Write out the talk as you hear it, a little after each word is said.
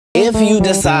If you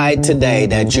decide today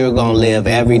that you're gonna live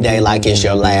every day like it's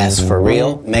your last, for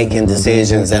real, making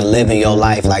decisions and living your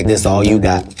life like this all you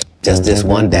got, just this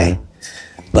one day,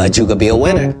 but you could be a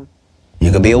winner.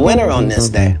 You could be a winner on this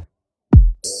day.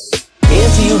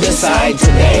 If you decide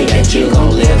today that you're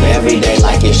gonna live every day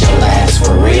like it's your last,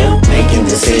 for real, making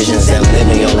decisions and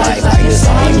living your life like this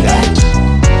all you got.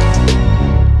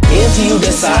 If you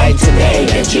decide today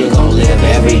that you're gonna live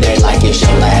every day like it's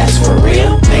your last, for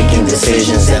real, making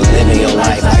decisions and living your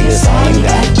life like this all you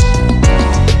got,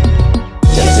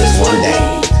 just this one day,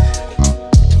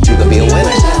 you could be a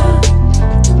winner.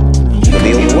 You could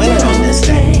be a winner on this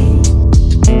day.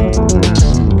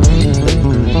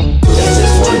 Just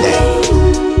this one day,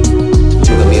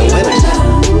 you could be a winner.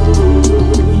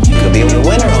 You could be a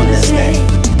winner on this day.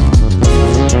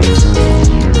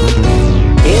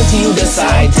 If you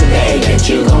decide today that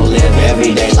you're gonna live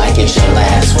every day like it's your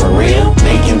last, for real,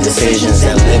 making decisions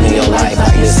and living your life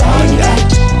like this all you got.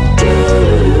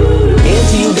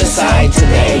 If you decide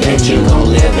today that you're gonna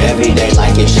live every day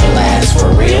like it's your last,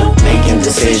 for real, making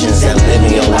decisions and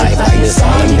living your life like this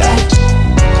all you got,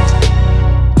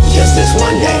 just this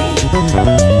one day,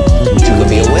 you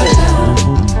could be a winner.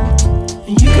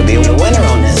 You could be a winner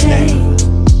on this day.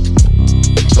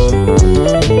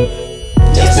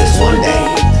 Just this one day.